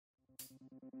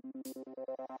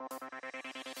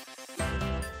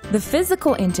The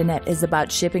physical internet is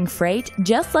about shipping freight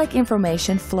just like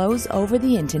information flows over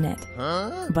the internet.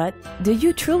 But do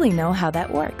you truly know how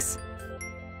that works?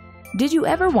 Did you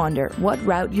ever wonder what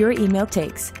route your email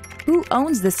takes? Who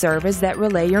owns the service that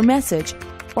relay your message?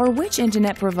 Or which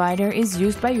internet provider is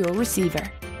used by your receiver?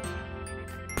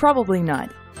 Probably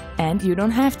not. And you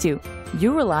don't have to.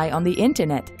 You rely on the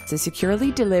internet to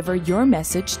securely deliver your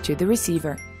message to the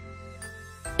receiver.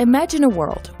 Imagine a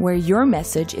world where your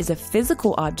message is a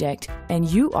physical object and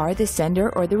you are the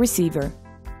sender or the receiver.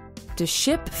 To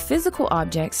ship physical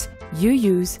objects, you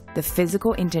use the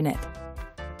physical internet.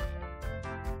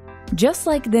 Just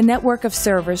like the network of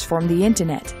servers form the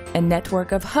internet, a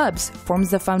network of hubs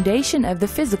forms the foundation of the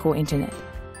physical internet.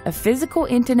 A physical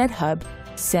internet hub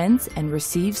sends and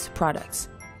receives products.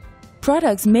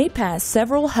 Products may pass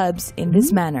several hubs in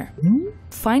this manner.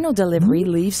 Final delivery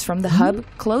leaves from the hub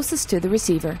closest to the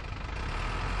receiver.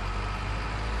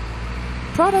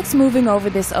 Products moving over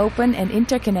this open and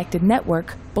interconnected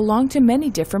network belong to many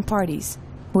different parties,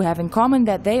 who have in common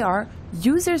that they are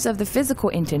users of the physical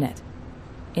internet.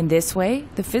 In this way,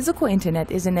 the physical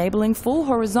internet is enabling full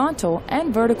horizontal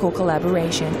and vertical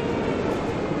collaboration.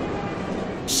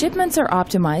 Shipments are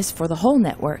optimized for the whole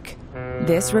network.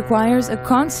 This requires a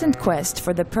constant quest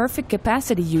for the perfect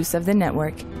capacity use of the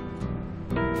network.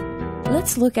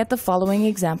 Let's look at the following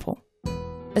example.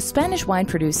 A Spanish wine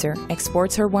producer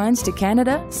exports her wines to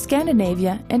Canada,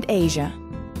 Scandinavia, and Asia.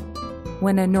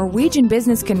 When a Norwegian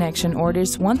business connection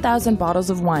orders 1,000 bottles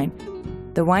of wine,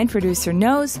 the wine producer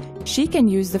knows she can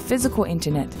use the physical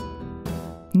internet.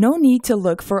 No need to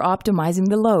look for optimizing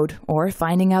the load or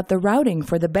finding out the routing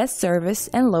for the best service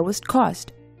and lowest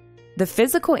cost. The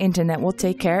physical internet will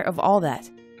take care of all that.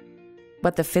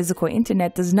 But the physical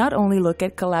internet does not only look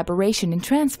at collaboration in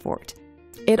transport.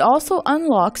 It also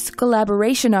unlocks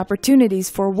collaboration opportunities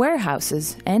for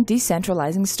warehouses and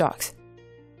decentralizing stocks.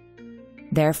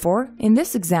 Therefore, in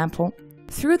this example,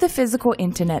 through the physical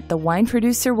internet, the wine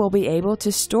producer will be able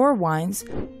to store wines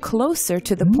closer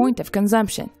to the point of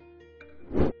consumption.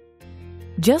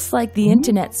 Just like the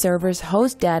internet servers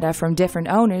host data from different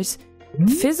owners,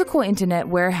 physical internet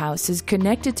warehouses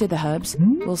connected to the hubs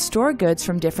will store goods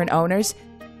from different owners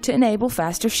to enable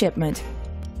faster shipment.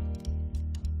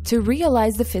 To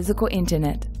realize the physical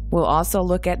internet, we'll also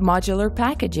look at modular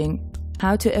packaging,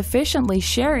 how to efficiently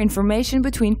share information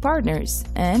between partners,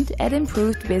 and at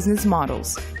improved business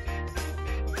models.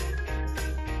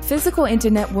 Physical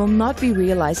internet will not be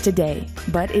realized today,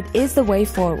 but it is the way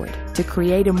forward to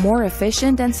create a more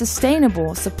efficient and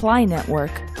sustainable supply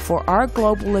network for our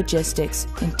global logistics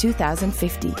in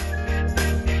 2050.